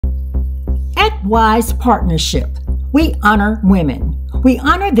W.I.S.E partnership, we honor women. We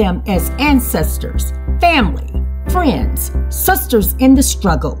honor them as ancestors, family, friends, sisters in the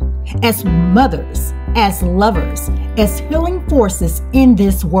struggle, as mothers, as lovers, as healing forces in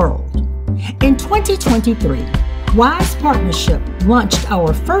this world. In 2023, W.I.S.E partnership launched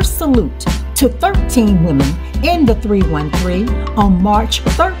our first salute to 13 women in the 313 on March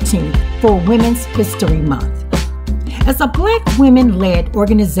 13th for Women's History Month. As a Black women-led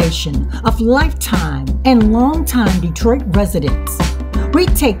organization of lifetime and longtime Detroit residents, we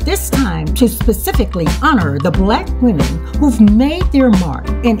take this time to specifically honor the Black women who've made their mark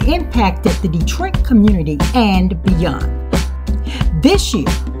and impacted the Detroit community and beyond. This year,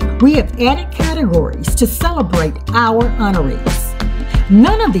 we have added categories to celebrate our honorees.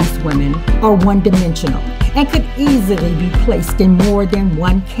 None of these women are one-dimensional and could easily be placed in more than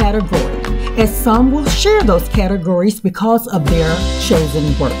one category, as some will share those categories because of their chosen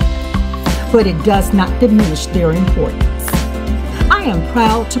work. But it does not diminish their importance. I am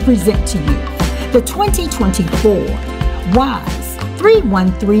proud to present to you the 2024 W.I.S.E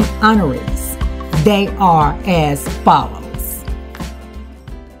 313 honorees. They are as follows.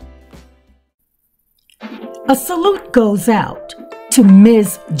 A salute goes out to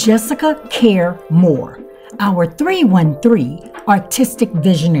Ms. Jessica Care Moore, our 313 artistic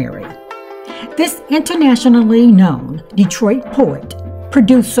visionary. This internationally known Detroit poet,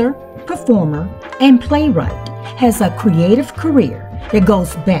 producer, performer, and playwright has a creative career that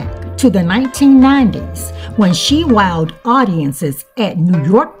goes back to the 1990s when she wowed audiences at New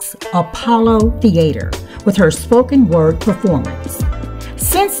York's Apollo Theater with her spoken word performance.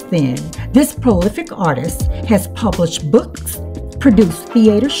 Since then, this prolific artist has published books, produced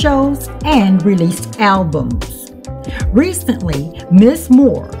theater shows, and released albums. Recently, Ms.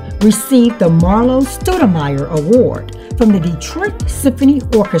 Moore received the Marlo Stoudemire Award from the Detroit Symphony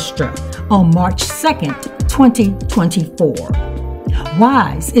Orchestra on March 2nd, 2024.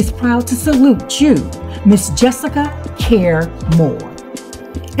 W.I.S.E is proud to salute you, Ms. Jessica Care Moore.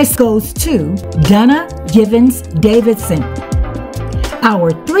 It goes to Donna Givens Davidson,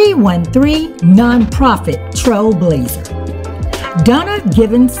 our 313 nonprofit trailblazer. Donna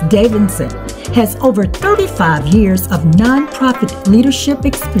Givens Davidson has over 35 years of nonprofit leadership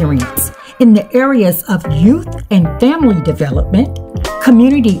experience in the areas of youth and family development,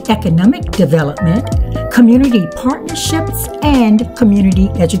 community economic development, community partnerships, and community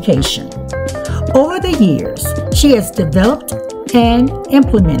education. Over the years, she has developed and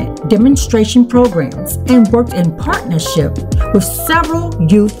implemented demonstration programs and worked in partnership with several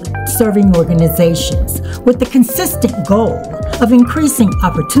youth-serving organizations with the consistent goal of increasing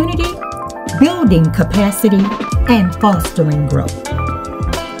opportunity, building capacity, and fostering growth.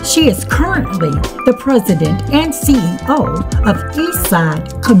 She is currently the president and CEO of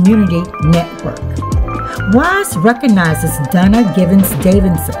Eastside Community Network. W.I.S.E recognizes Donna Givens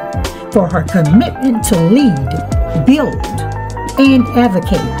Davidson for her commitment to lead, build, and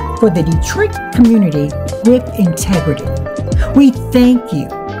advocate for the Detroit community with integrity. We thank you,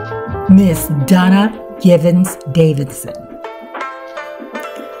 Ms. Donna Givens Davidson.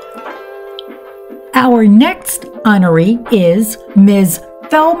 Our next honoree is Ms.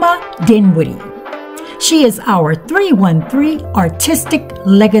 Thelma Dinwiddie. She is our 313 Artistic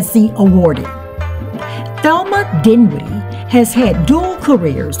Legacy Awardee. Thelma Dinwiddie has had dual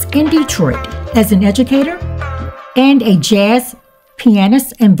careers in Detroit as an educator and a jazz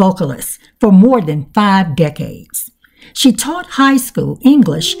pianist and vocalist for more than 5 decades. She taught high school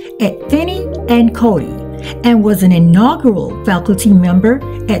English at Finney and Cody and was an inaugural faculty member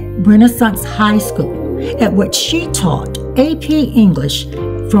at Renaissance High School, at which she taught AP English,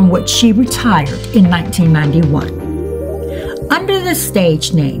 from which she retired in 1991. Under the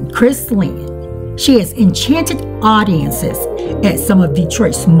stage name Chris Lynn, she has enchanted audiences at some of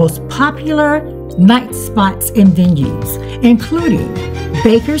Detroit's most popular night spots and venues, including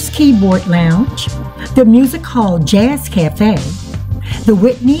Baker's Keyboard Lounge, the Music Hall Jazz Cafe, the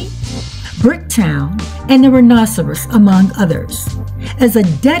Whitney, Bricktown, and the Rhinoceros, among others. As a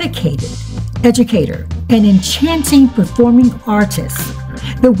dedicated educator and enchanting performing artist,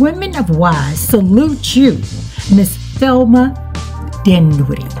 the women of W.I.S.E salute you, Miss Thelma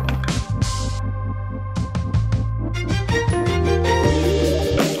Dinwiddie.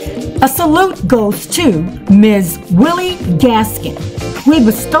 A salute goes to Ms. Willie Gaskin. We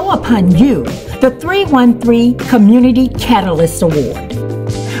bestow upon you the 313 Community Catalyst Award.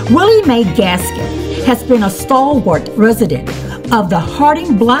 Willie Mae Gaskin has been a stalwart resident of the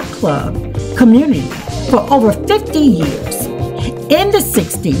Harding Block Club community for over 50 years In the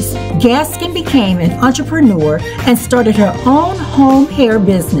 60s, Gaskin became an entrepreneur and started her own home hair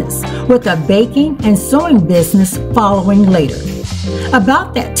business, with a baking and sewing business following later.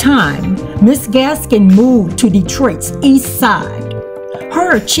 About that time, Miss Gaskin moved to Detroit's East Side.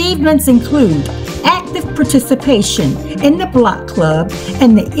 Her achievements include active participation in the Block Club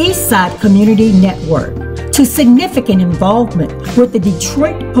and the East Side Community Network, to significant involvement with the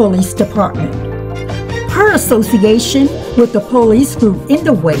Detroit Police Department. Her association with the police grew in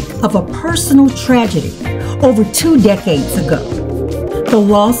the wake of a personal tragedy over 2 decades ago, the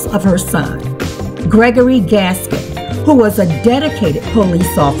loss of her son, Gregory Gaskin, who was a dedicated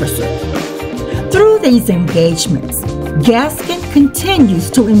police officer. Through these engagements, Gaskin continues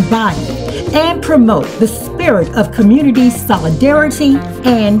to embody and promote the spirit of community solidarity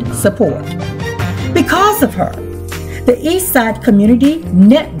and support. Because of her, the Eastside Community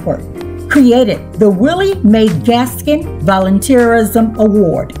Network created the Willie Mae Gaskin Volunteerism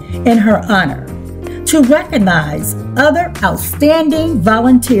Award in her honor to recognize other outstanding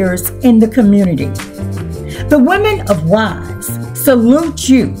volunteers in the community. The women of W.I.S.E salute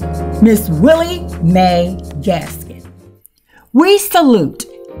you, Miss Willie Mae Gaskin. We salute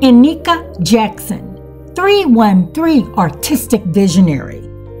Enika Jackson, 313 Artistic Visionary.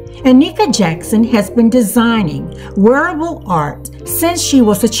 Enika Jackson has been designing wearable art since she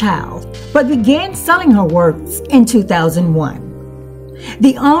was a child, but began selling her works in 2001.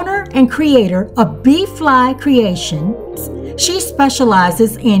 The owner and creator of B-Fly Creations, she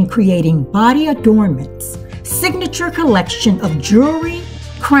specializes in creating body adornments, signature collection of jewelry,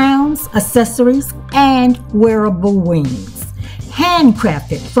 crowns, accessories, and wearable wings,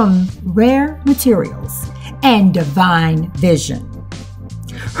 handcrafted from rare materials and divine vision.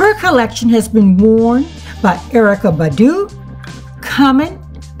 Her collection has been worn by Erykah Badu, Common,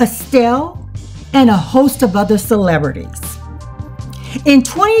 Estelle, and a host of other celebrities. In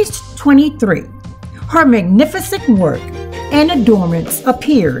 2023, her magnificent work and adornments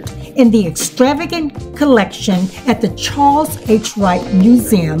appeared in the extravagant collection at the Charles H. Wright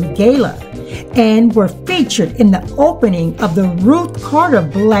Museum Gala and were featured in the opening of the Ruth Carter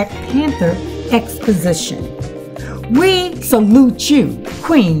Black Panther exposition. We salute you,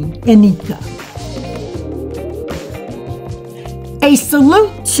 Queen Enika. A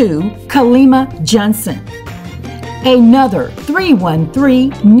salute to Kalima Johnson, another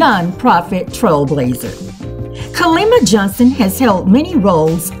 313 nonprofit trailblazer. Kalima Johnson has held many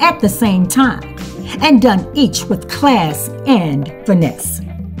roles at the same time and done each with class and finesse.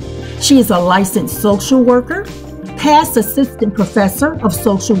 She is a licensed social worker, past assistant professor of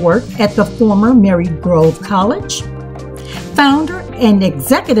social work at the former Mary Grove College, founder and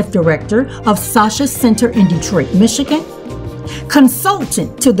executive director of Sasha Center in Detroit, Michigan,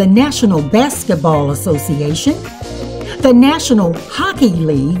 consultant to the National Basketball Association, the National Hockey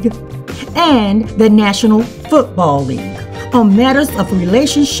League, and the National Football League on matters of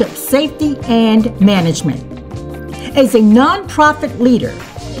relationship safety and management. As a nonprofit leader,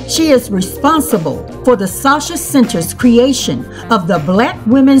 she is responsible for the Sasha Center's creation of the Black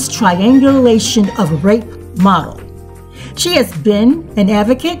Women's Triangulation of Rape model. She has been an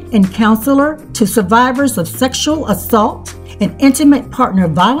advocate and counselor to survivors of sexual assault and intimate partner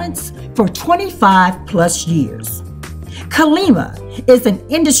violence for 25 plus years. Kalima is an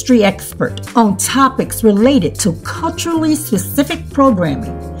industry expert on topics related to culturally specific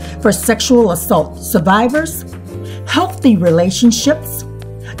programming for sexual assault survivors, healthy relationships,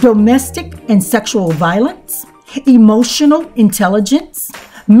 domestic and sexual violence, emotional intelligence,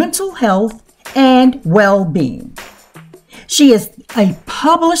 mental health, and well-being. She is a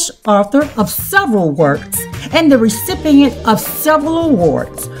published author of several works and the recipient of several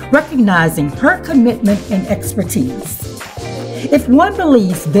awards recognizing her commitment and expertise. If one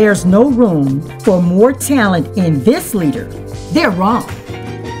believes there's no room for more talent in this leader, they're wrong.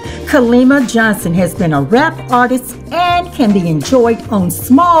 Kalima Johnson has been a rap artist and can be enjoyed on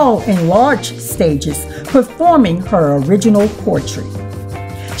small and large stages performing her original poetry.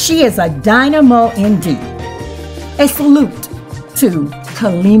 She is a dynamo indeed. A salute to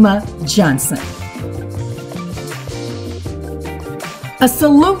Kalima Johnson. A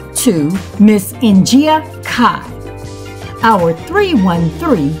salute to Miss Njia Kai, our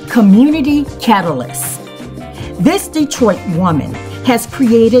 313 Community Catalyst. This Detroit woman has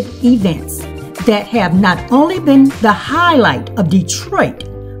created events that have not only been the highlight of Detroit,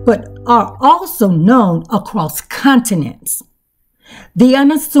 but are also known across continents. The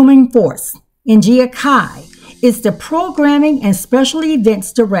unassuming force, Njia Kai, is the Programming and Special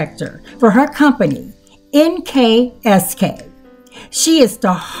Events Director for her company, NKSK. She is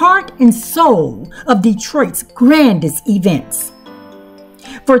the heart and soul of Detroit's grandest events.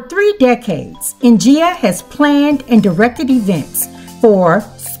 For 3 decades, Ngia has planned and directed events for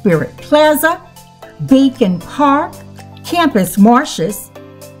Spirit Plaza, Beacon Park, Campus Marshes,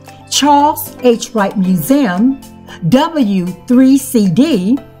 Charles H. Wright Museum,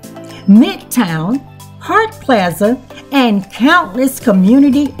 W.3CD, Midtown, Hart Plaza, and countless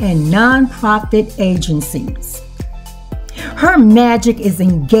community and nonprofit agencies. Her magic is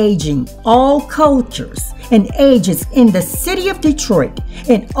engaging all cultures and ages in the city of Detroit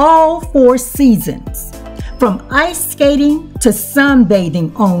in all 4 seasons, from ice skating to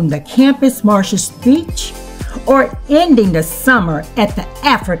sunbathing on the Campus Marshes Beach, or ending the summer at the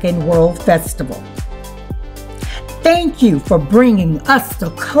African World Festival. Thank you for bringing us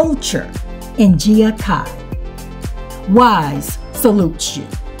the culture, Ngia Kai. W.I.S.E salutes you.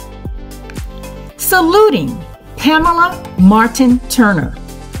 Saluting Pamela Martin Turner,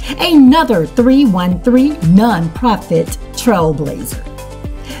 another 313 nonprofit trailblazer.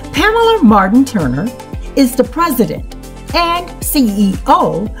 Pamela Martin Turner is the president and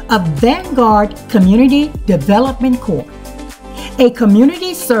CEO of Vanguard Community Development Corp., a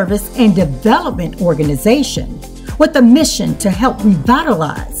community service and development organization with a mission to help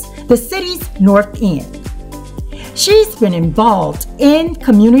revitalize the city's North End. She's been involved in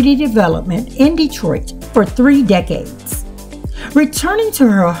community development in Detroit for 3 decades. Returning to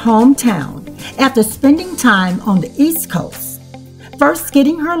her hometown after spending time on the East Coast, first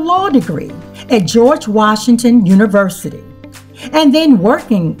getting her law degree at George Washington University, and then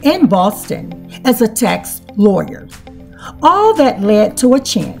working in Boston as a tax lawyer. All that led to a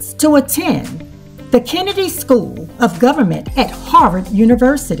chance to attend the Kennedy School of Government at Harvard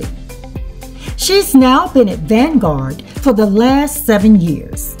University. She's now been at Vanguard for the last 7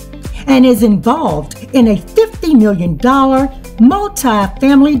 years and is involved in a $50 million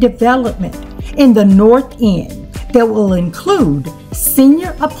multi-family development in the North End that will include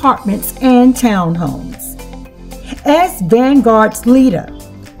senior apartments and townhomes. As Vanguard's leader,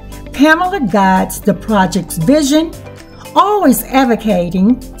 Pamela guides the project's vision, always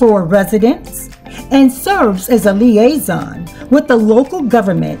advocating for residents, and serves as a liaison with the local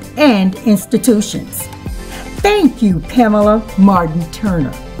government and institutions. Thank you, Pamela Martin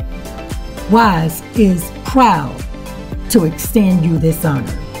Turner. W.I.S.E is proud to extend you this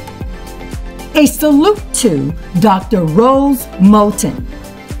honor. A salute to Dr. Rose Moulton,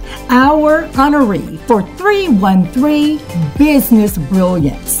 our honoree for 313 Business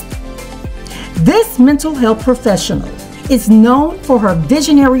Brilliance. This mental health professional is known for her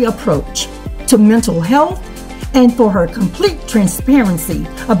visionary approach to mental health and for her complete transparency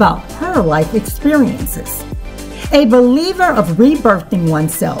about her life experiences. A believer of rebirthing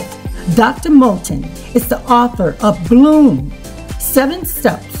oneself, Dr. Moulton is the author of Bloom, 7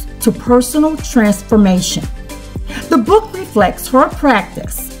 Steps to Personal Transformation. The book reflects her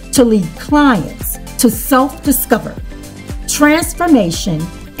practice to lead clients to self-discover, transformation,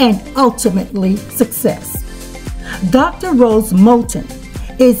 and ultimately success. Dr. Rose Moulton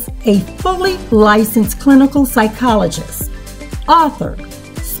is a fully licensed clinical psychologist, author,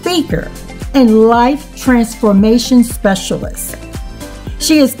 speaker, and life transformation specialist.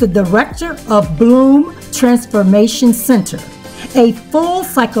 She is the director of Bloom Transformation Center, a full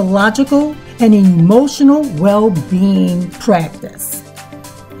psychological and emotional well-being practice.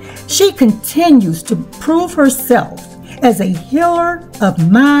 She continues to prove herself as a healer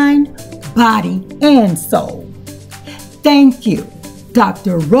of mind, body, and soul. Thank you,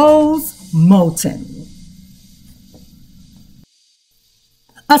 Dr. Rose Moulton.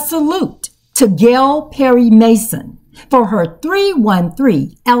 A salute to Gail Perry Mason for her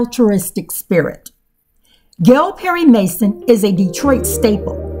 313 altruistic spirit. Gail Perry Mason is a Detroit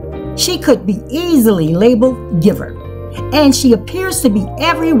staple. She could be easily labeled giver, and she appears to be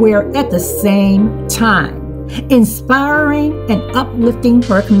everywhere at the same time, inspiring and uplifting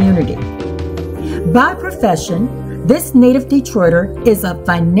her community. By profession, this native Detroiter is a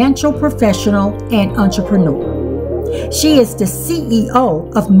financial professional and entrepreneur. She is the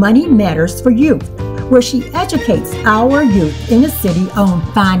CEO of Money Matters for Youth, where she educates our youth in the city on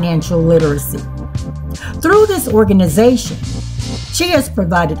financial literacy. Through this organization, she has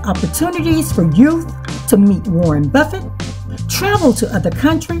provided opportunities for youth to meet Warren Buffett, travel to other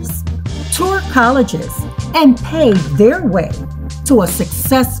countries, tour colleges, and pave their way to a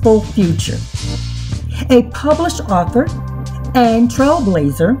successful future. A published author and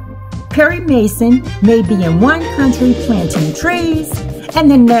trailblazer, Perry Mason may be in one country planting trees and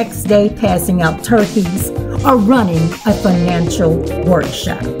the next day passing out turkeys or running a financial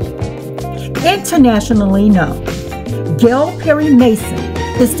workshop. Internationally known, Gail Perry Mason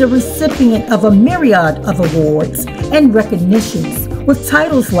is the recipient of a myriad of awards and recognitions with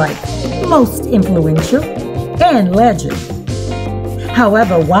titles like Most Influential and Legend.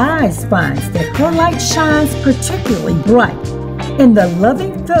 However, W.I.S.E finds that her light shines particularly bright in the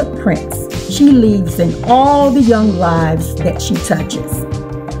loving footprints she leaves in all the young lives that she touches.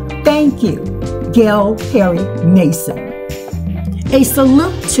 Thank you, Gail Perry Mason. A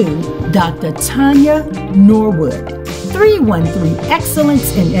salute to Dr. Tanya Norwood, 313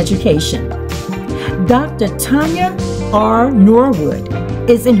 Excellence in Education. Dr. Tanya R. Norwood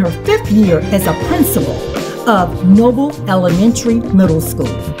is in her 5th year as a principal of Noble Elementary Middle School.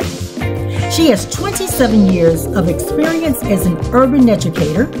 She has 27 years of experience as an urban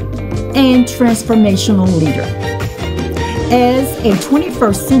educator and transformational leader. As a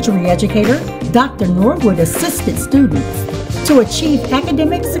 21st century educator, Dr. Norwood assisted students to achieve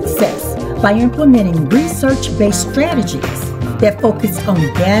academic success by implementing research-based strategies that focus on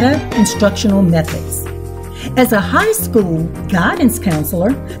data instructional methods. As a high school guidance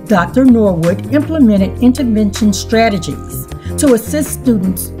counselor, Dr. Norwood implemented intervention strategies to assist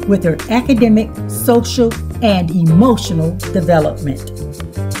students with their academic, social, and emotional development.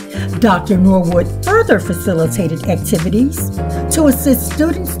 Dr. Norwood further facilitated activities to assist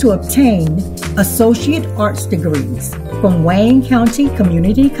students to obtain associate arts degrees from Wayne County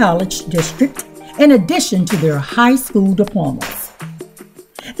Community College District in addition to their high school diplomas.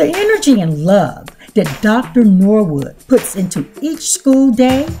 The energy and love that Dr. Norwood puts into each school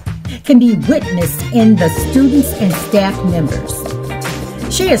day can be witnessed in the students and staff members.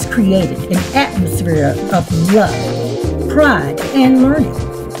 She has created an atmosphere of love, pride, and learning.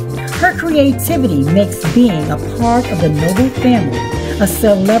 Her creativity makes being a part of the Noble family a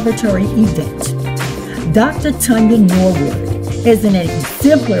celebratory event. Dr. Tanya Norwood is an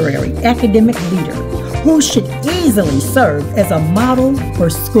exemplary academic leader who should easily serve as a model for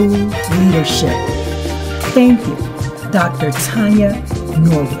school leadership. Thank you, Dr. Tanya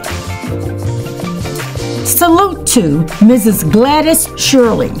Norwood. Salute to Mrs. Gladys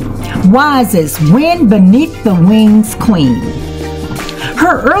Shirley, W.I.S.E's Wind Beneath the Wings Queen.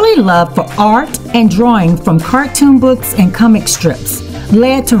 Her early love for art and drawing from cartoon books and comic strips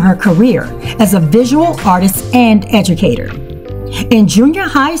led to her career as a visual artist and educator. In junior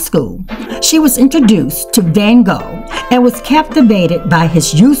high school, she was introduced to Van Gogh and was captivated by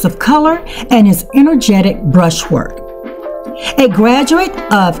his use of color and his energetic brushwork. A graduate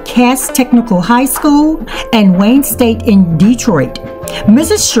of Cass Technical High School and Wayne State in Detroit,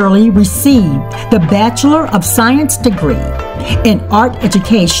 Mrs. Shirley received the Bachelor of Science degree in art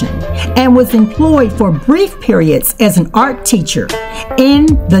education and was employed for brief periods as an art teacher in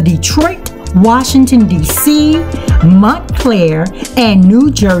the Detroit, Washington, D.C., Montclair, and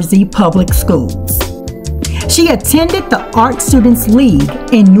New Jersey public schools. She attended the Art Students League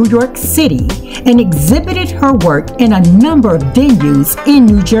in New York City and exhibited her work in a number of venues in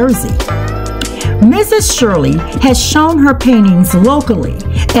New Jersey. Mrs. Shirley has shown her paintings locally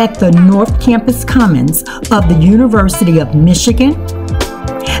at the North Campus Commons of the University of Michigan,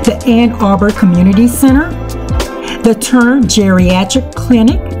 the Ann Arbor Community Center, the Turner Geriatric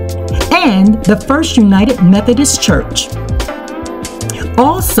Clinic, and the First United Methodist Church.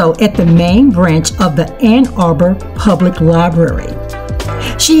 Also at the main branch of the Ann Arbor Public Library.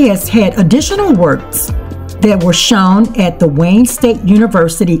 She has had additional works that were shown at the Wayne State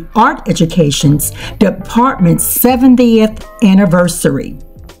University Art Education's Department's 70th anniversary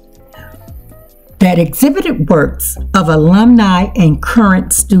that exhibited works of alumni and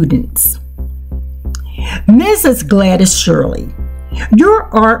current students. Mrs. Gladys Shirley,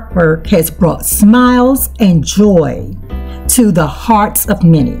 your artwork has brought smiles and joy to the hearts of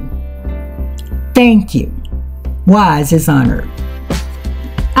many. Thank you. W.I.S.E is honored.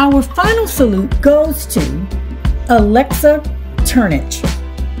 Our final salute goes to Alexa Turnich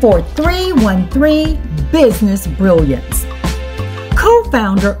for 313 Business Brilliance.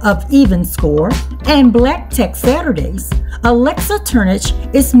 Co-founder of Even Score and Black Tech Saturdays, Alexa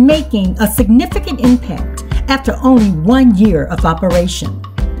Turnich is making a significant impact after only 1 year of operation.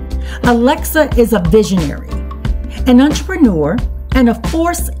 Alexa is a visionary, an entrepreneur, and a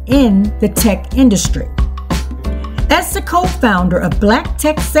force in the tech industry. As the co-founder of Black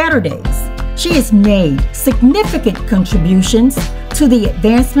Tech Saturdays, she has made significant contributions to the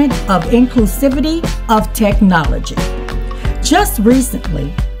advancement of inclusivity of technology. Just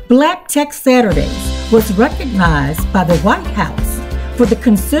recently, Black Tech Saturdays was recognized by the White House for the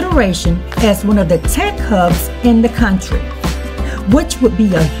consideration as one of the tech hubs in the country, which would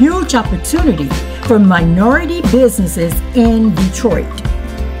be a huge opportunity for minority businesses in Detroit.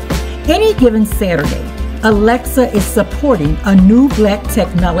 Any given Saturday, Alexa is supporting a new Black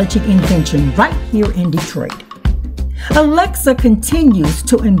technology invention right here in Detroit. Alexa continues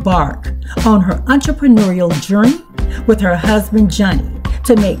to embark on her entrepreneurial journey with her husband Johnny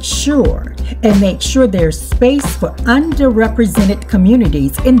to make sure there's space for underrepresented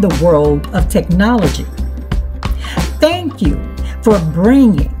communities in the world of technology. Thank you for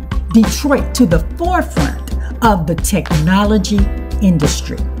bringing Detroit to the forefront of the technology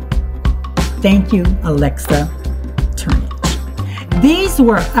industry. Thank you, Alexa Turnage. These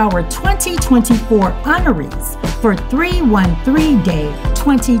were our 2024 honorees for 313 Day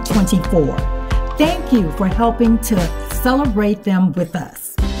 2024. Thank you for helping to celebrate them with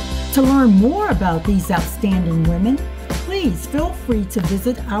us. To learn more about these outstanding women, please feel free to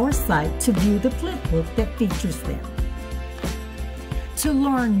visit our site to view the flipbook that features them. To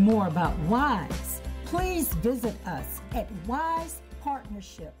learn more about W.I.S E, please visit us at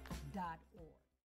wisepartnership.org.